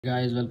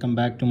Guys, welcome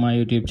back to my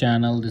YouTube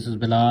channel. This is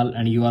Bilal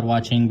and you are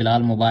watching Bilal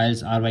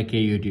Mobiles RYK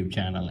YouTube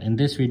channel. In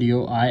this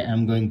video I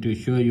am going to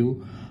show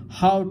you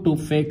how to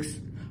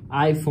fix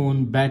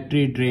iPhone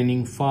battery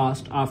draining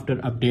fast after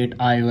update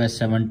iOS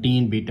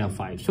 17 beta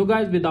 5. So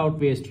guys, without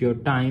waste your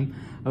time,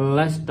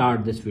 let's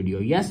start this video.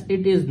 Yes,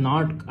 it is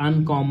not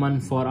uncommon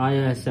for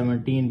iOS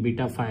 17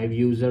 beta 5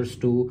 users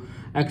to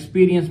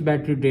experience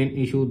battery drain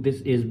issue.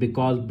 This is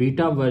because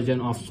beta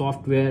version of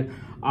software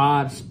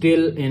are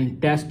still in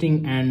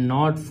testing and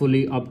not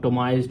fully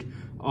optimized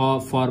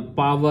for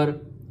power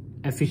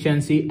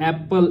efficiency.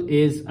 Apple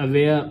is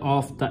aware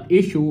of the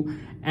issue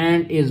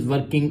and is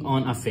working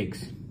on a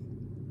fix.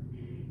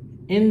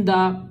 In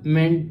the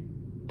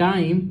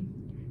meantime,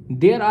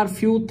 there are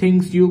few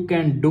things you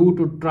can do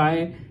to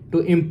try to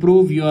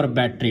improve your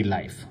battery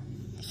life.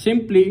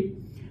 Simply,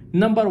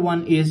 number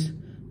one is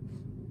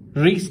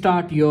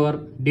restart your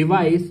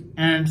device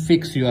and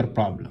fix your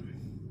problem.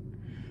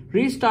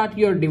 Restart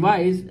your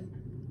device.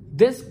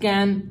 This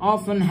can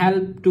often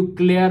help to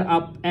clear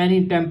up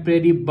any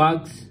temporary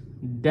bugs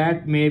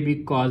that may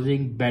be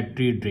causing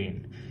battery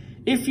drain.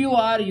 If you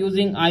are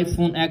using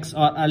iPhone X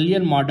or earlier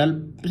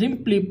model,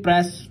 simply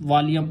press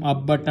volume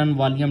up button,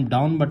 volume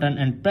down button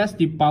and press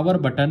the power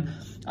button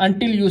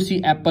until you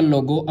see Apple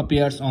logo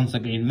appears on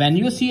screen. When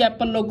you see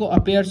Apple logo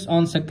appears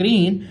on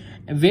screen,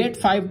 wait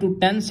 5 to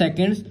 10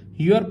 seconds,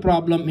 your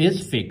problem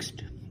is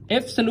fixed.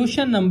 If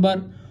solution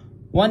number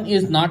 1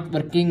 is not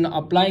working,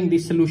 applying the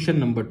solution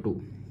number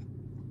 2.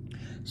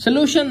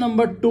 Solution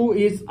number 2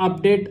 is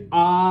update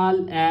all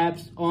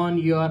apps on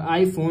your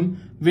iPhone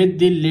with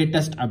the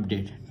latest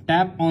update.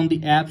 Tap on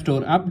the App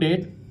Store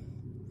update.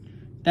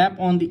 Tap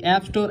on the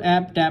App Store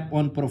app, tap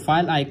on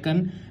profile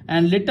icon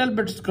and little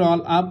bit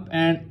scroll up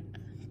and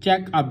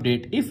check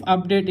update. If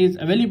update is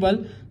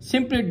available,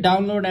 simply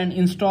download and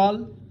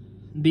install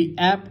the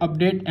app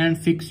update and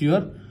fix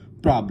your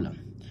problem.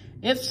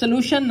 If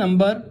solution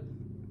number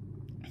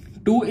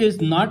 2 is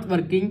not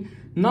working,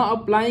 now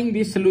applying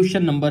the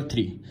solution number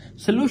 3.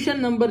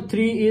 Solution number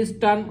 3 is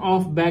turn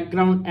off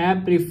background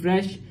app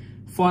refresh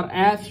for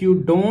apps you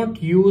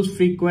don't use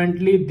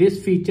frequently.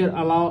 This feature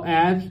allows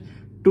apps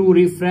to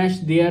refresh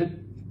their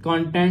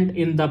content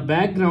in the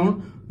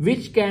background,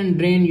 which can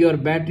drain your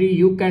battery.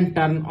 You can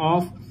turn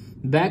off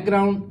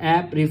background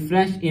app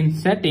refresh in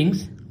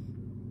settings.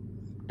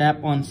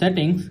 Tap on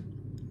settings.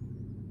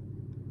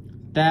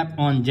 Tap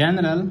on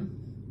general.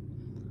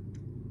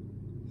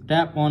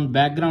 Tap on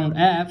background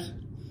apps.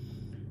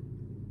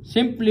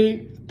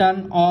 Simply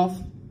turn off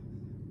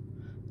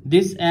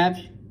this app,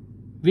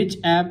 which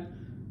app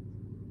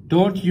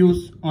don't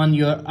use on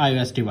your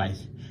iOS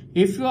device.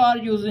 If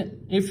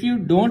you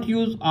don't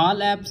use all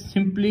apps,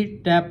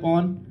 simply tap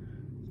on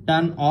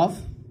turn off.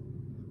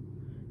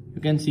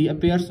 You can see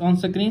appears on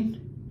screen.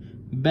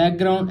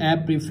 Background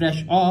app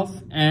refresh off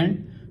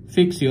and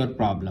fix your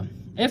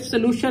problem. If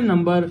solution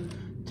number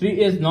 3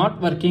 is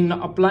not working,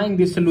 now applying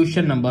the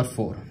solution number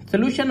 4.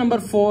 Solution number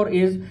 4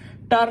 is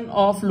turn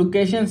off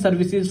location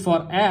services for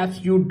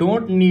apps you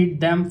don't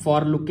need them.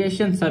 For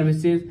location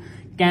services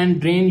can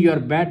drain your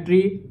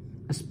battery,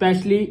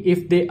 especially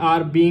if they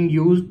are being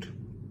used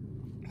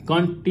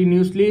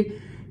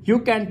continuously. You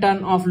can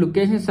turn off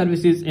location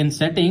services in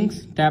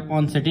settings. Tap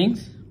on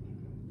settings.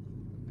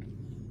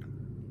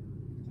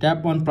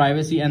 Tap on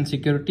privacy and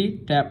security.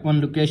 Tap on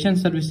location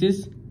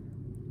services.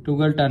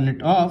 Toggle turn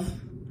it off.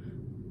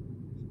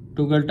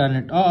 Toggle turn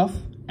it off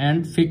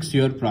and fix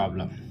your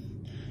problem.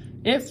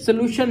 If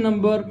solution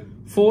number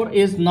 4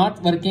 is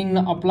not working,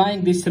 now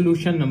applying the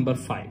solution number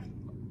 5.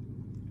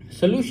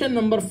 Solution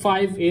number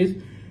 5 is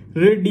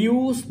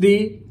reduce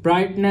the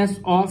brightness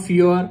of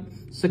your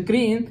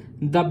screen.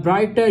 The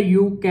brighter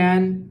your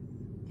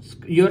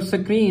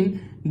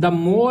screen, the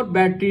more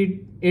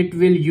battery it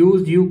will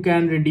use. You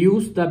can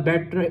reduce the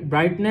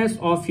brightness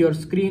of your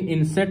screen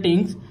in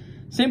settings.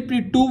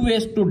 Simply 2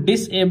 ways to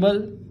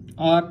disable,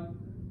 or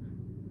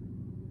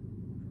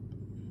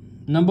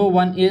number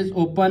 1 is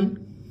open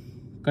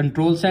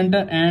control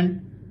center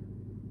and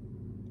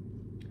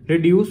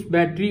reduce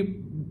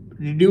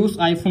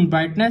iPhone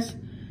brightness.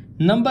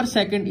 Number 2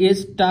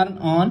 is turn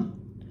on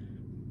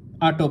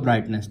auto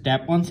brightness.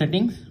 Tap on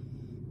settings.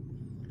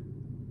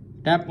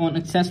 Tap on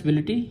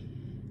accessibility.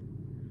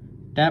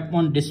 Tap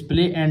on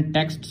display and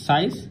text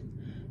size.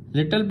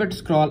 Little bit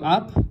scroll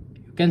up.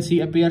 You can see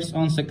appears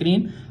on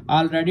screen.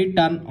 Already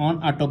turn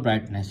on auto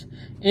brightness.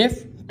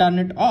 If turn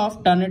it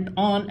off, turn it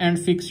on and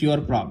fix your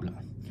problem.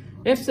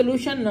 If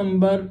solution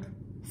number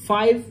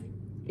 5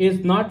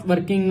 is not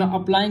working, now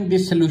applying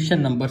this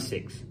solution number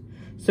 6.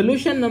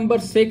 Solution number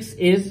 6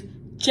 is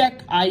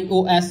check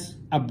iOS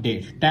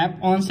update. Tap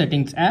on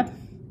settings app.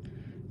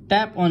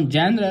 Tap on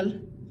general.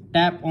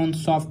 Tap on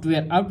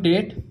software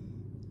update.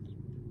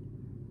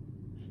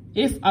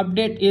 If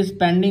update is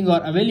pending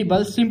or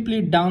available,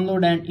 simply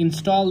download and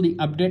install the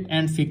update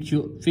and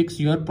fix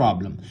your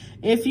problem.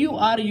 If you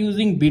are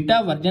using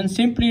beta version,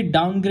 simply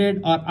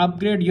downgrade or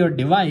upgrade your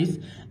device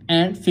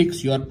and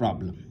fix your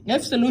problem.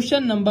 If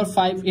solution number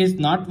 5 is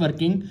not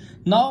working,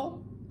 now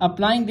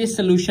applying this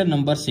solution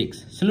number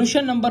 6.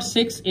 Solution number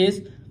 6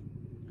 is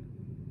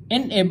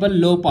enable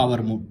low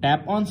power mode.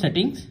 Tap on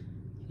settings,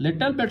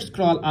 little bit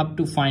scroll up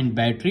to find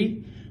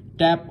battery,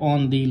 tap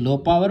on the low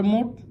power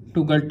mode,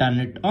 toggle turn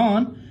it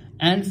on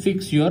and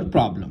fix your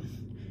problem.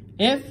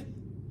 If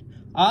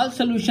all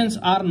solutions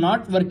are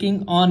not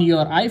working on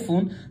your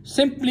iPhone,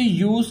 simply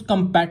use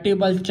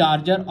compatible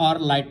charger or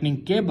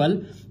lightning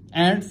cable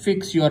and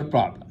fix your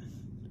problem.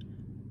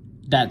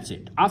 That's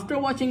it. After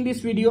watching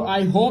this video,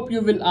 I hope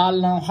you will all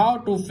know how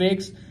to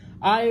fix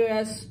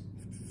iOS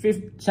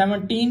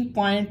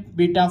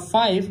 17.beta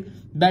 5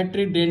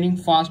 battery draining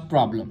fast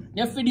problem.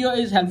 If video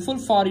is helpful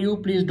for you,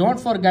 please don't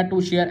forget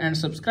to share and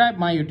subscribe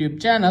my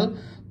YouTube channel.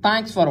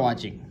 Thanks for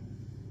watching.